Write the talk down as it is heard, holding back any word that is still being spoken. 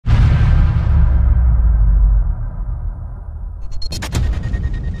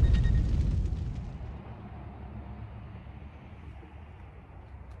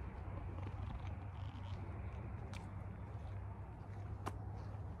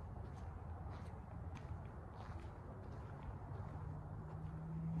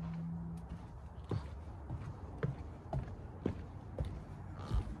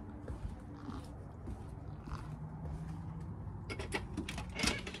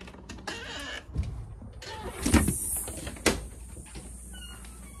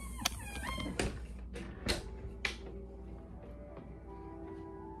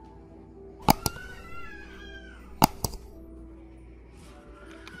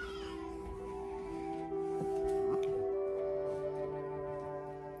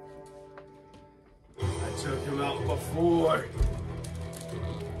before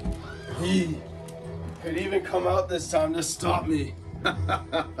he could even come out this time to stop me.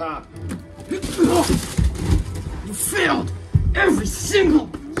 You failed every single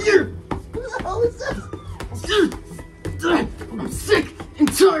year! What the hell is this? I'm sick and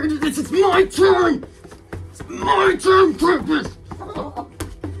tired of this. It's my turn! It's my turn, Krampus!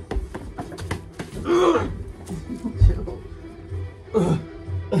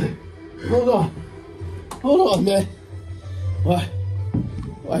 Hold on, man.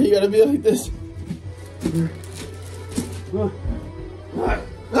 Why you gotta be like this?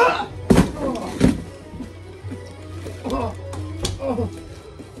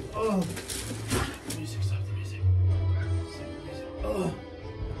 Music, stop the music.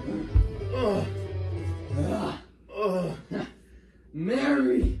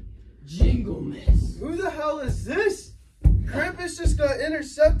 Merry Jinglemas. Who the hell is this? Krampus just got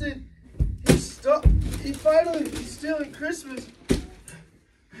intercepted. He's stealing Christmas.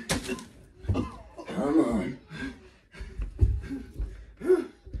 Come on.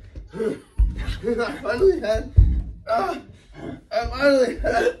 I finally had.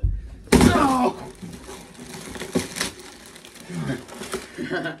 No!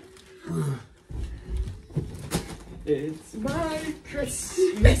 It's my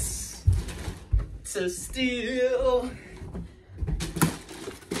Christmas to steal.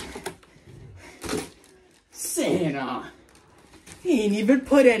 Santa, he ain't even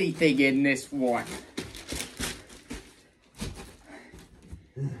put anything in this one.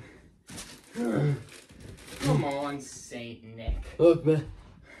 Come on, Saint Nick. Look, man.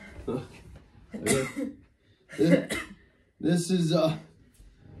 Look. This is,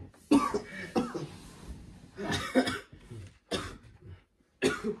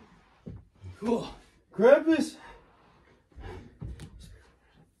 Cool. Krampus?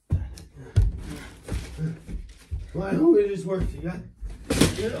 Why don't we just work together?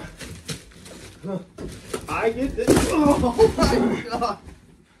 I get this. Oh my God.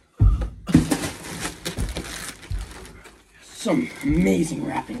 Some amazing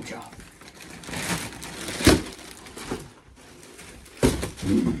rapping job.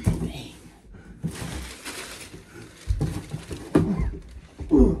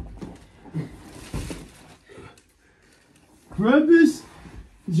 Krampus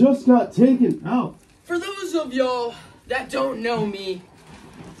just got taken out. For those of y'all that don't know me,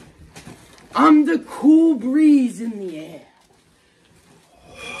 I'm the cool breeze in the air.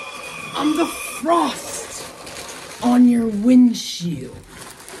 I'm the frost on your windshield.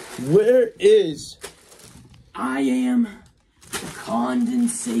 Where is? I am the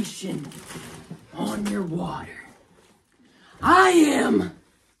condensation on your water. I am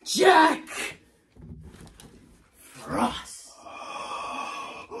Jack Frost.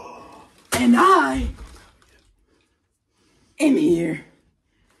 And I am here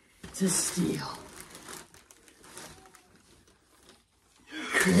to steal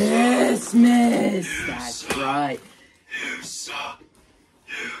Christmas. That's right. You suck.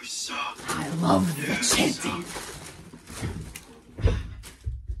 You suck. I love the chanting.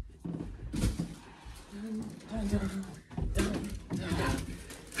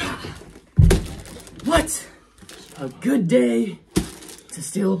 What a good day to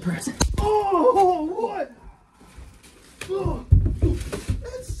steal a present. Oh, what? Oh,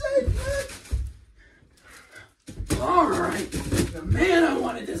 that's safe, man. All right, the man I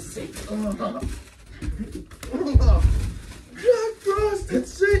wanted to see. Jack Frost and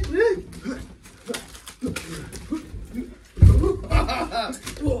Saint Nick.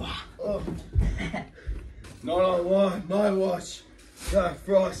 Not on my watch. Jack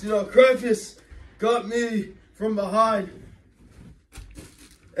Frost, you know, Krampus got me from behind.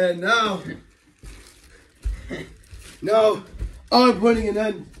 And now I'm putting an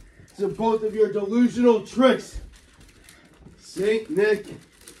end to both of your delusional tricks. Saint Nick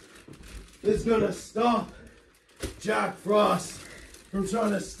is gonna stop Jack Frost from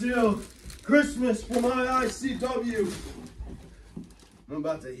trying to steal Christmas from my ICW. I'm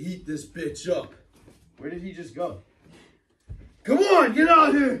about to heat this bitch up. Where did he just go? Come on, get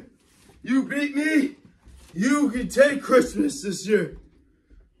out here. You beat me. You can take Christmas this year.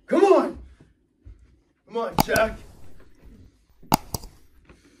 Come on. Come on, Jack.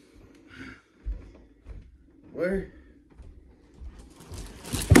 Where?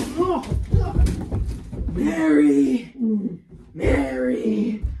 Oh, Merry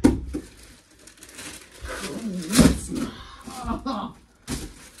Christmas.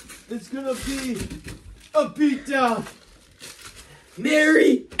 It's gonna be a beatdown.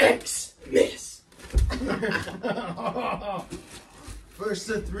 Merry Xmas. First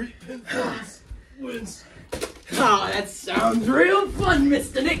to 3 pinpoints wins. Oh, that sounds real fun,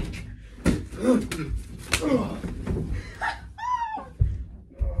 Mr. Nick.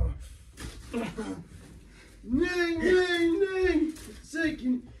 Ning! Say,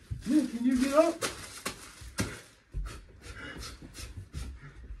 can you get up?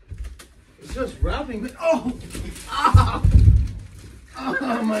 It's just wrapping me. Oh! Ah!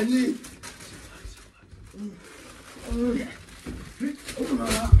 Ah, my knee.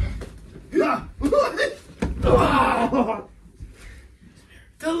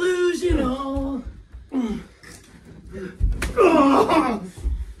 Delusional.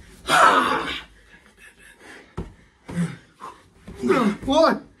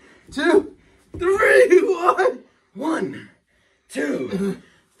 1, 2, 3, 1, 2,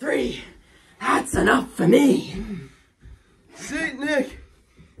 3. That's enough for me. St. Nick,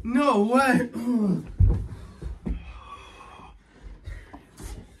 no way.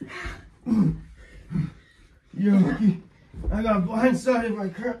 You're lucky. I got blindsided by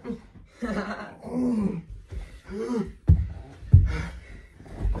crap.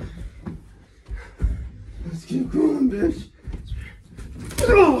 Let's keep going, bitch.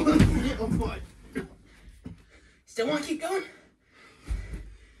 Oh my. Still want to keep going?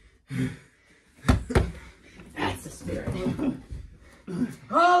 That's the spirit.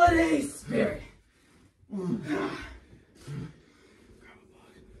 Holiday spirit. Woo.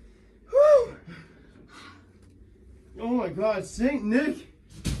 Oh my God, St. Nick,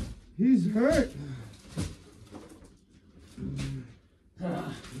 he's hurt.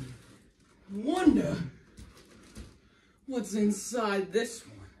 Wonder what's inside this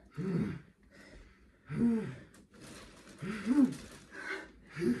one.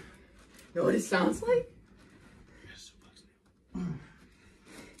 Know what it sounds like?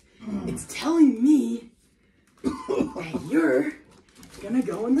 It's telling me that you're gonna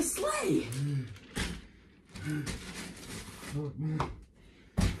go in the sleigh.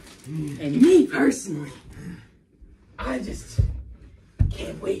 And me personally, I just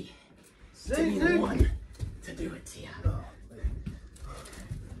can't wait to be the one to do it to you.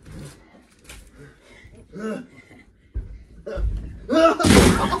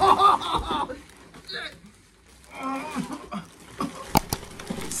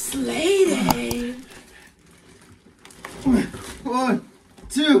 Sleigh day. 1,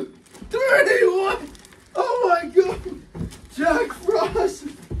 2, 3, 1. Oh my God, Jack Frost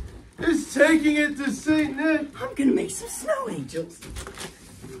is taking it to St. Nick. I'm gonna make some snow angels.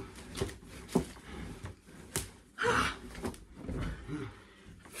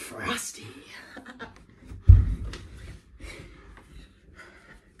 Frosty.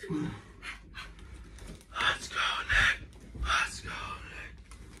 Let's go, Nick. Let's go,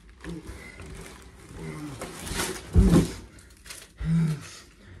 Nick.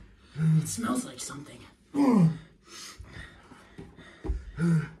 It smells like something.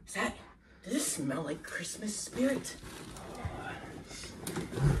 Does it smell like Christmas spirit?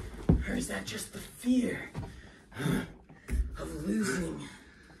 Or is that just the fear of losing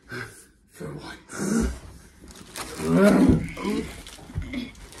for once?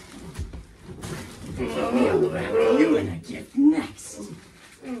 We'll wrap you in a gift next.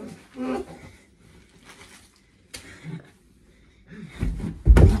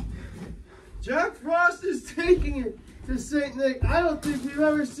 Jack Frost is taking it to St. Nick. I don't think we've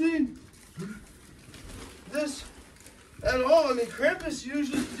ever seen this at all. I mean, Krampus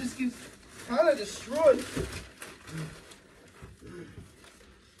usually just gets kind of destroyed.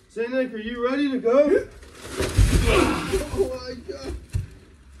 St. Nick, are you ready to go? Oh my God.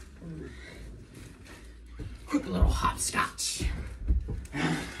 Quick little hopscotch.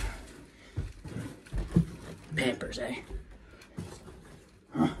 Pampers, eh?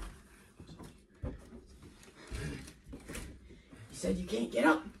 Huh? You said you can't get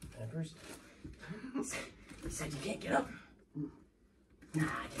up. Pampers? You said you can't get up. Nah,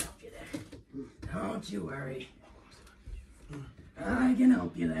 I can help you there. Don't you worry. I can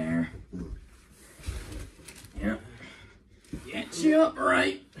help you there. Yep. Get you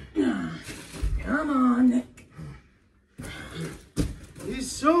upright. Come on, Nick.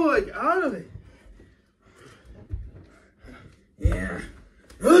 He's so, like, out of it. Yeah.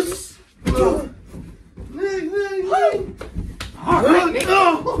 Nick. All right, Nick.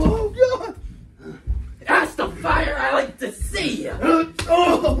 Oh, God. That's the fire I like to see. Oh,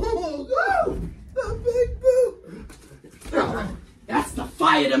 God. The big boo. That's the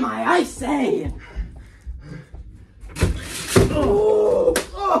fire to my I say. Oh.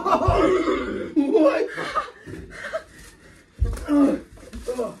 What?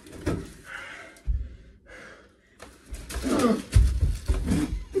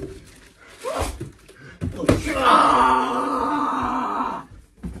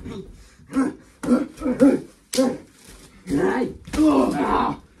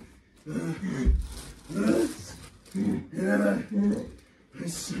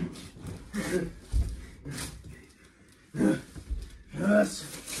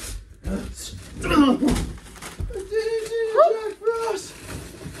 Jack Frost!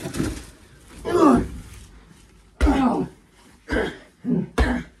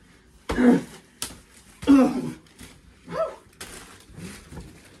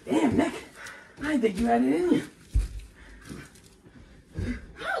 Damn, Nick. I think you had it in you.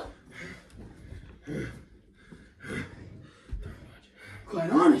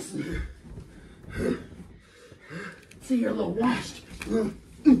 Quite honestly. See, you're a little washed.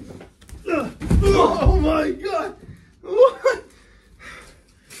 Oh my God! What?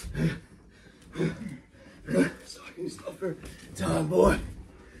 Stocking stuffer time, boy.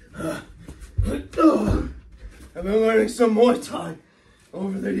 I've been learning some Muay Thai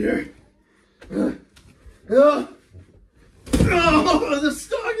over the year. Oh, the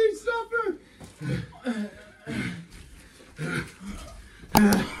stocking stuffer!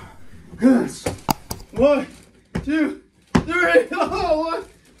 Yes. 1, 2, 3. Oh, what?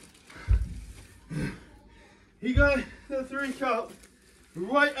 He got the 3 count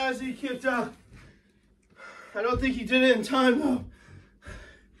right as he kicked out. I don't think he did it in time though.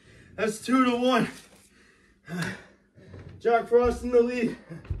 That's 2-1. Jack Frost in the lead.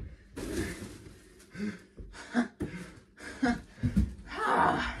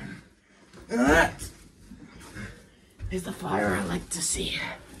 That is the fire I like to see.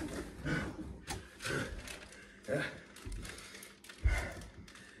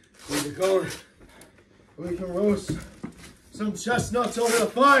 Keep it going. We can roast some chestnuts over the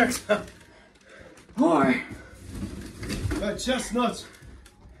fire. Or Chestnuts.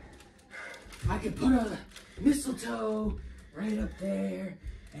 I could put a mistletoe right up there,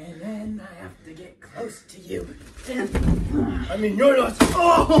 and then I have to get close to you. And I mean, you're not.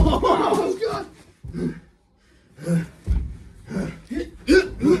 Oh, God.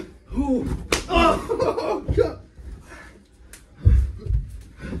 Oh, God.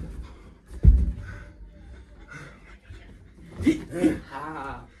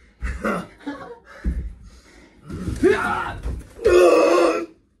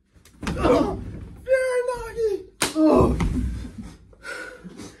 Very noggy. Oh.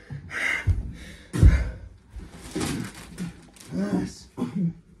 Yes.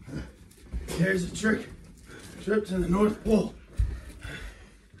 Here's a trick. Trip to the North Pole.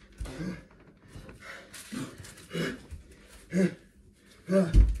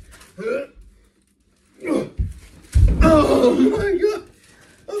 Oh my God!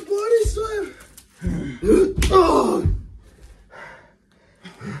 A body slam! Oh!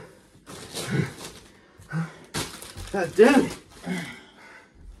 God damn it!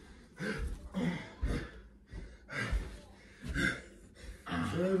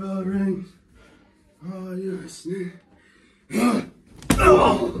 Sleigh bell rings. Oh, you're a snake.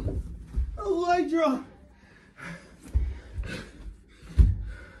 Oh! A leg drop!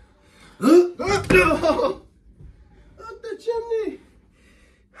 No! Up the chimney!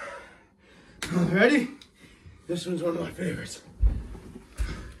 Ready? This one's one of my favorites.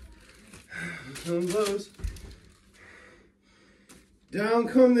 One blows. Down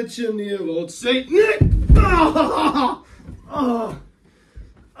come the chimney of old Saint Nick! Oh! Oh!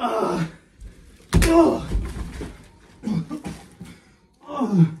 Oh! Oh!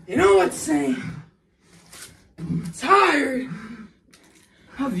 Oh! you know what, Saint? I'm tired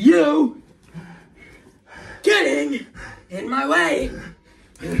of you getting in my way.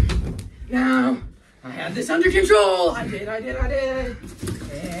 Now, I have this under control. I did.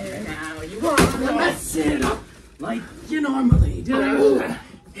 And now you want to mess it up like you normally do.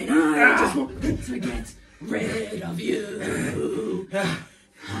 And I just want to get rid of you.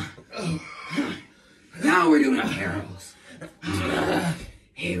 Now we're doing carols.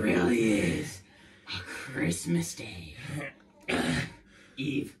 It really is a Christmas Day.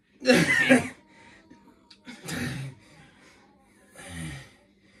 Eve.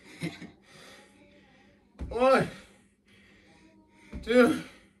 1, 2.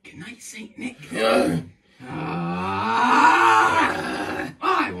 Good night, Saint Nick. I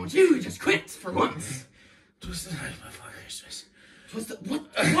want you to just quit for once. Twas the night before Christmas.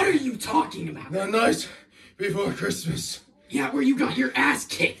 What are you talking about? The night before Christmas. Yeah, where you got your ass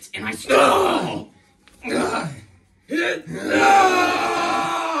kicked and I stole. Oh. Again.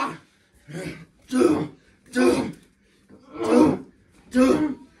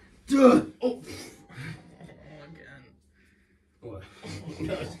 What?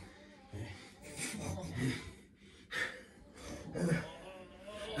 Yes.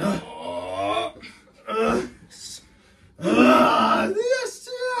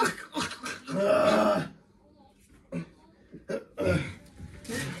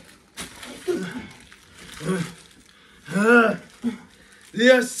 the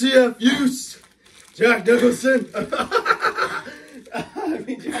STF use, Jack Nicholson. I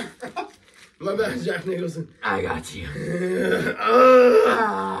mean Jack Frost. My bad, Jack Nicholson. I got you.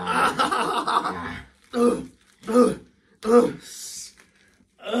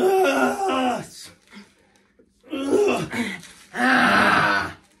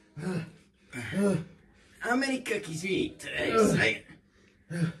 How many cookies you eat today? Say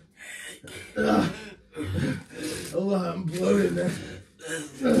it. A lot. I'm bloated, man.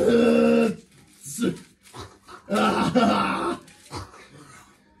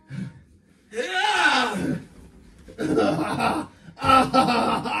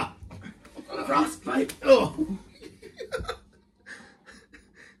 Frostbite. Oh.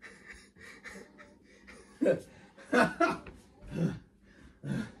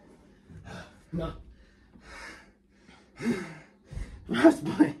 No.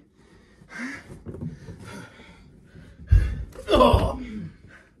 Frostbite. Oh.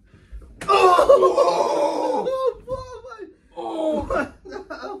 Oh. Oh. What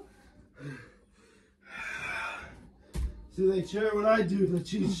the? See, they cheer when I do the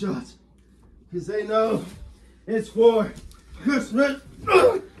cheese shots, because they know it's for Christmas.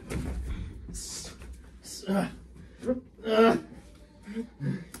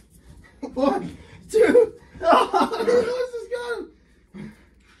 1, 2. Oh, this is good.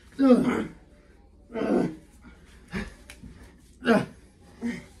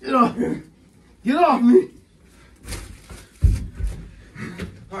 Get off! Get off me!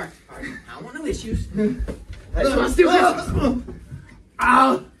 Alright, I want no issues. I just want to do this.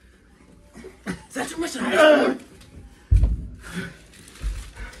 Ow! Is that too much to ask for?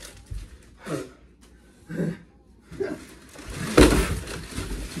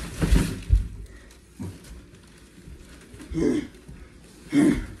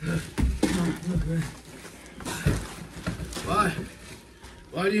 Why?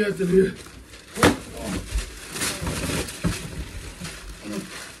 Why do you have to do?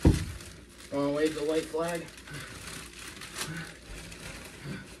 Oh, wave the white flag.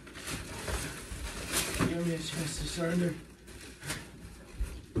 Give me a chance to surrender.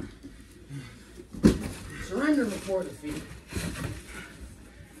 Surrender before defeat.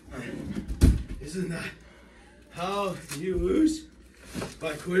 Isn't that how you lose?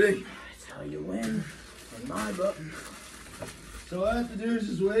 By quitting? That's how you win. In my book. So all I have to do is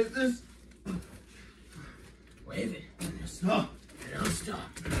just wave this? Wave it. Stop. Don't stop.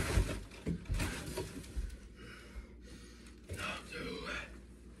 Don't do it.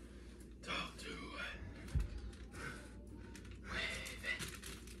 Don't do it. Wave it.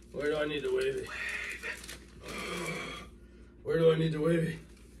 Where do I need to wave it? Wave it. Where do I need to wave it?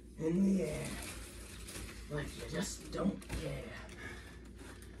 In the air. Like you just don't care.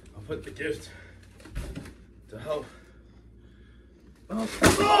 I'll put the gift to help. Oh.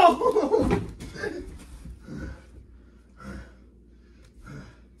 Oh!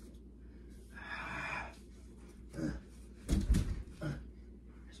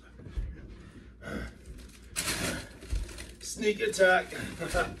 Sneak attack.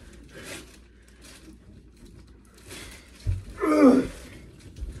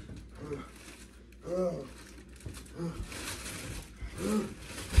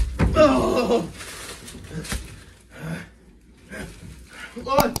 Oh.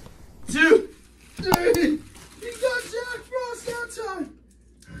 1, 2, 3. You got Jack Frost that time.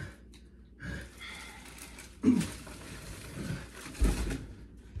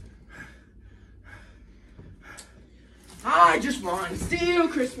 I just want to steal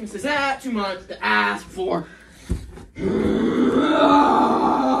Christmas. Is that too much to ask for? It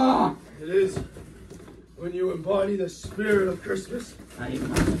is when you embody the spirit of Christmas. I am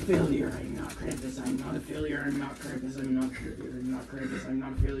not a failure. I'm not Krampus. I'm not a failure. I'm not Krampus. I'm not a failure. I'm not Krampus. I'm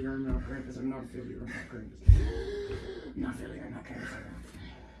not a failure. I'm not Krampus. I'm not a failure. I'm not Krampus. I'm not a failure. I'm not Krampus. I'm not.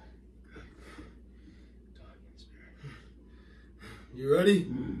 You ready?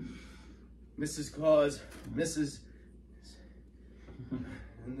 Mrs. Claus, Mrs.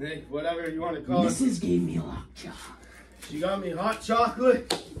 Nick, whatever you want to call it. Mrs. gave me a lockjaw. She got me hot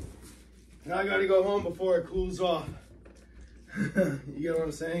chocolate. And I gotta go home before it cools off. You get what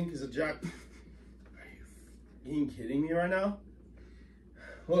I'm saying? Because of Jack. Are you being kidding me right now?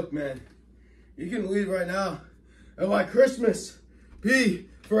 Look, man. You can leave right now. And by Christmas, P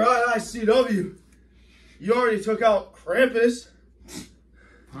for IICW. You already took out Krampus.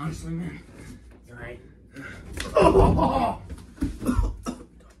 Honestly, man, you're right. Oh!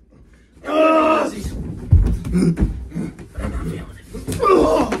 But I'm not feeling it.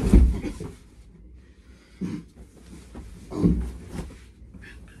 Oh!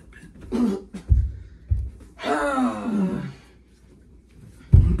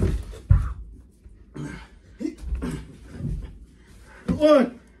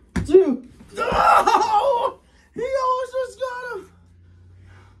 1, 2. Oh! He almost got him.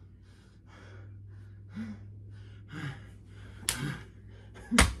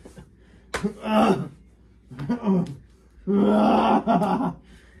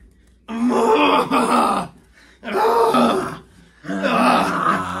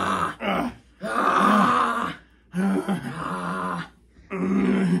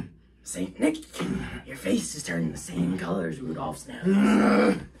 Saint Nick, your face is turning the same color as Rudolph's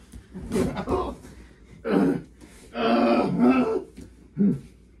nose.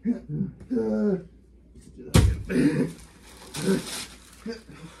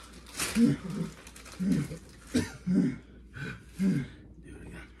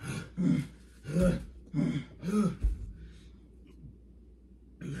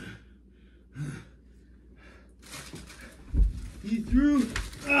 He threw.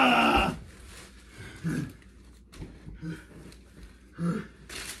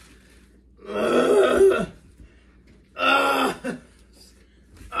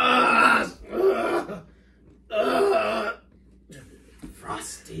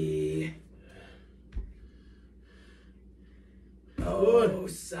 Frosty. Oh,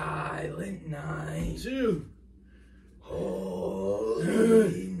 silent night. 2.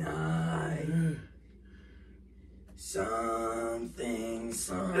 Holy night. Something.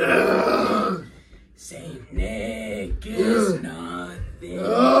 Saint Nick is nothing.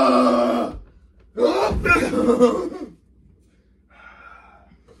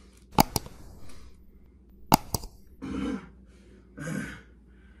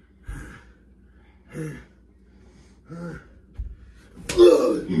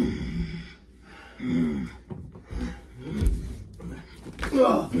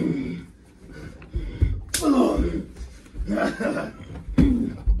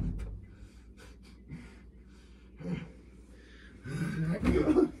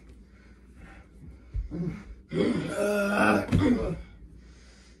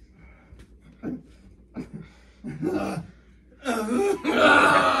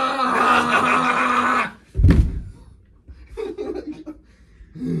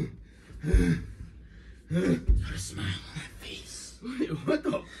 Put a smile on that face. Wait, what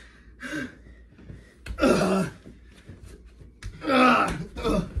the?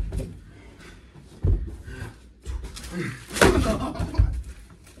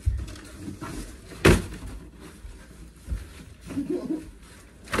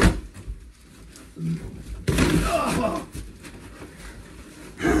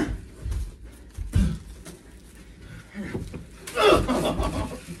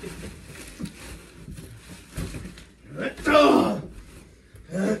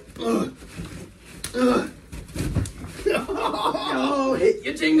 Oh, hit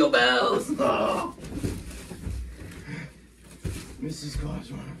your jingle bells. Mrs.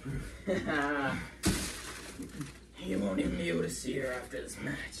 Claus won't approve. You won't even be able to see her after this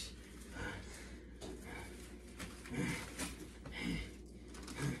match.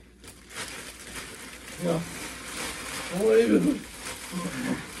 No. Wait a minute.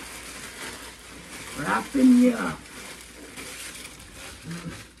 Wrapping you up.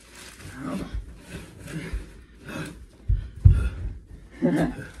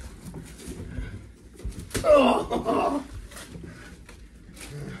 Oh,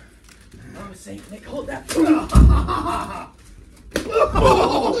 Saint Nick, hold that.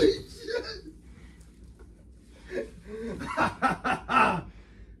 holy shit.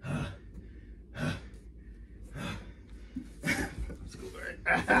 Let's go back.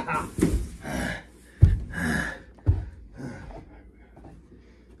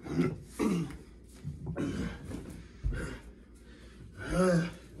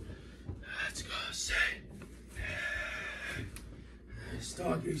 Let's go outside.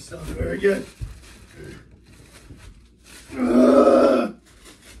 Stalking stuff very good.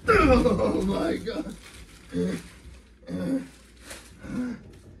 Oh my god.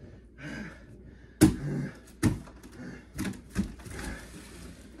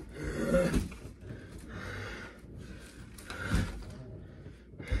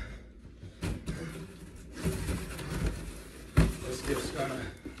 This gift's kind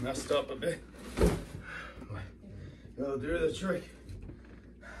of messed up a bit. It'll do the trick.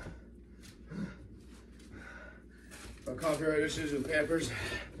 No copyright issues with Pampers.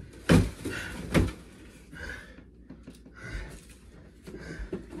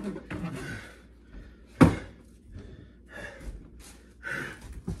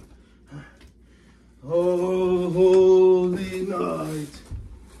 Oh, holy night.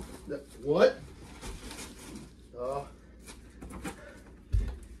 What? Oh.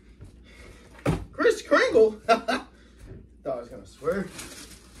 Kris Kringle? Thought I was gonna swear.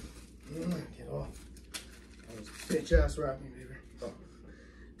 paper. Get off. That was bitch ass wrapping paper. Oh.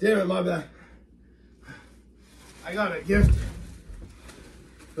 Damn it, my bad. I got a gift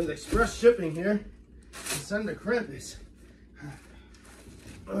with express shipping here to send to Krampus.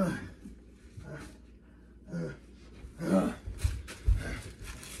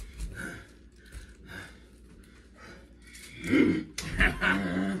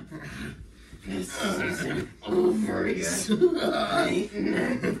 This isn't over yet.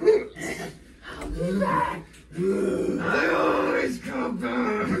 I'll be back. I always come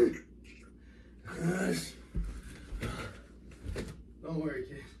back. Don't worry,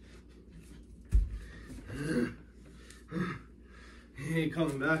 kid. He ain't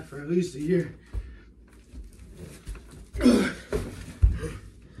coming back for at least a year.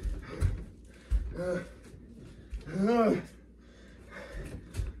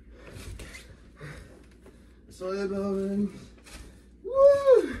 Sorry about it.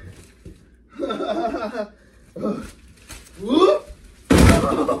 Woo! Whoop!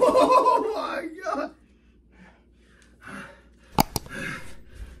 Oh my God!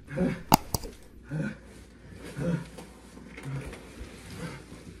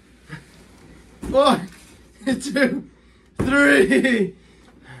 One, 2, 3.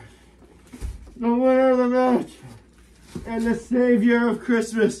 The winner of the match and the savior of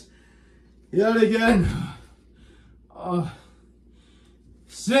Christmas yet again.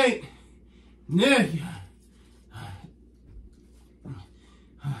 Saint Nick. I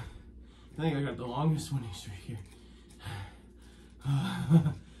think I got the longest winning streak here.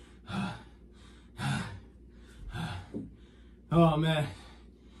 Oh man.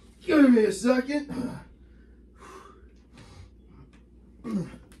 Give me a second.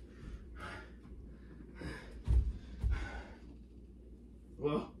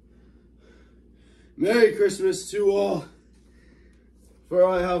 Well, Merry Christmas to all, for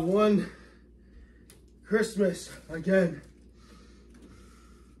I have won Christmas again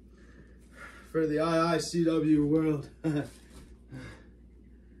for the IICW world.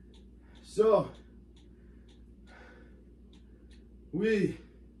 So, we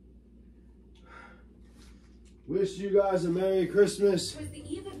wish you guys a Merry Christmas. It was the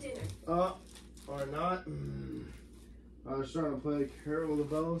eve of dinner. Or not. I was trying to play Carol of the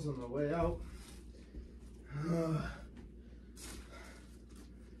Bells on the way out.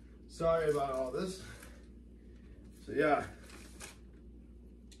 Sorry about all this. So yeah,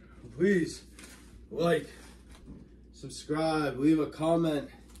 please like, subscribe, leave a comment.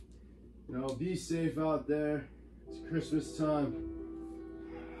 You know, be safe out there. It's Christmas time.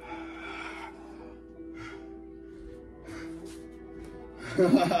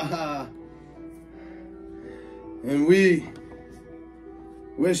 And we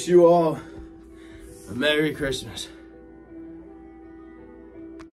wish you all a Merry Christmas.